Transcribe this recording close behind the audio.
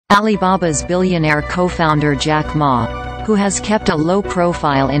Alibaba's billionaire co-founder Jack Ma, who has kept a low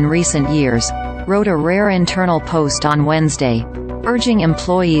profile in recent years, wrote a rare internal post on Wednesday, urging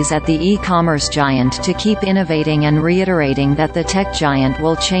employees at the e-commerce giant to keep innovating and reiterating that the tech giant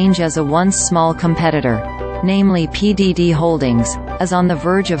will change as a once small competitor, namely PDD Holdings, is on the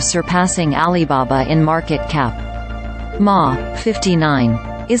verge of surpassing Alibaba in market cap. Ma,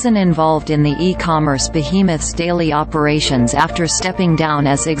 59, isn't involved in the e-commerce behemoth's daily operations after stepping down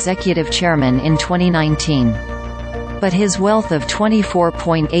as executive chairman in 2019. But his wealth of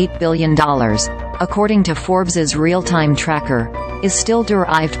 $24.8 billion, according to Forbes's real-time tracker, is still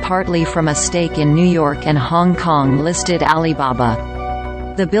derived partly from a stake in New York and Hong Kong-listed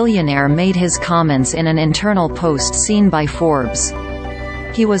Alibaba. The billionaire made his comments in an internal post seen by Forbes.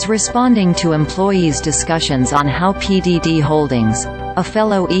 He was responding to employees' discussions on how PDD Holdings, a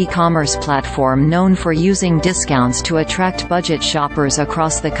fellow e-commerce platform known for using discounts to attract budget shoppers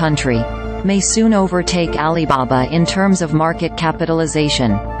across the country, may soon overtake Alibaba in terms of market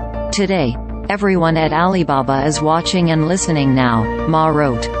capitalization. Today, everyone at Alibaba is watching and listening now, Ma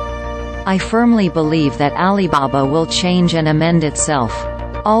wrote. I firmly believe that Alibaba will change and amend itself.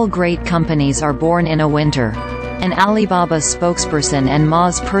 All great companies are born in a winter. An Alibaba spokesperson and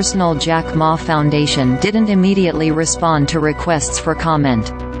Ma's personal Jack Ma Foundation didn't immediately respond to requests for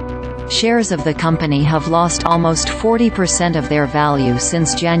comment. Shares of the company have lost almost 40% of their value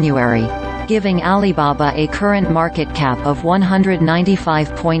since January, giving Alibaba a current market cap of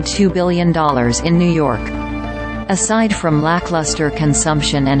 $195.2 billion in New York. Aside from lackluster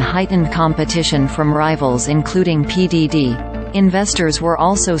consumption and heightened competition from rivals including PDD, investors were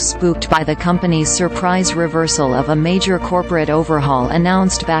also spooked by the company's surprise reversal of a major corporate overhaul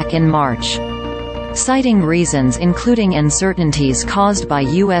announced back in March. Citing reasons including uncertainties caused by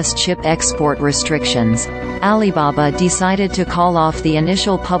U.S. chip export restrictions, Alibaba decided to call off the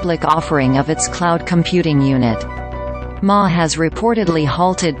initial public offering of its cloud computing unit. Ma has reportedly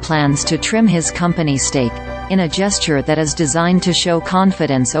halted plans to trim his company stake, in a gesture that is designed to show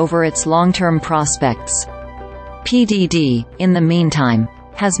confidence over its long-term prospects. PDD, in the meantime,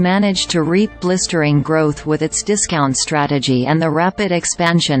 has managed to reap blistering growth with its discount strategy and the rapid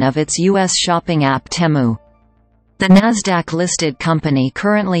expansion of its U.S. shopping app Temu. The Nasdaq-listed company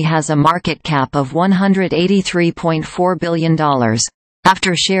currently has a market cap of $183.4 billion,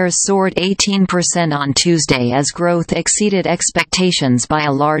 after shares soared 18% on Tuesday as growth exceeded expectations by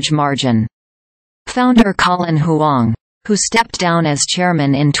a large margin. Founder Colin Huang, who stepped down as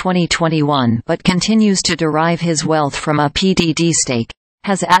chairman in 2021 but continues to derive his wealth from a PDD stake,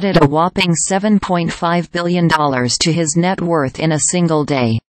 has added a whopping $7.5 billion to his net worth in a single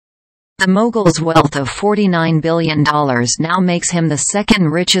day. The mogul's wealth of $49 billion now makes him the second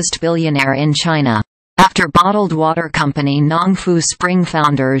richest billionaire in China, after bottled water company Nongfu Spring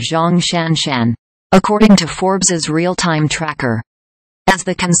founder Zhang Shanshan, according to Forbes's real-time tracker. As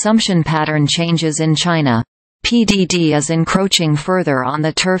the consumption pattern changes in China, PDD is encroaching further on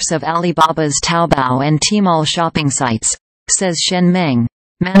the turfs of Alibaba's Taobao and Tmall shopping sites, says Shen Meng,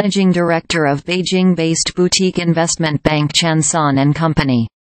 managing director of Beijing-based boutique investment bank Chanson & Company.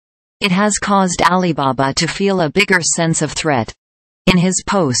 It has caused Alibaba to feel a bigger sense of threat. In his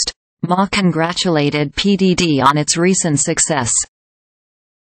post, Ma congratulated PDD on its recent success.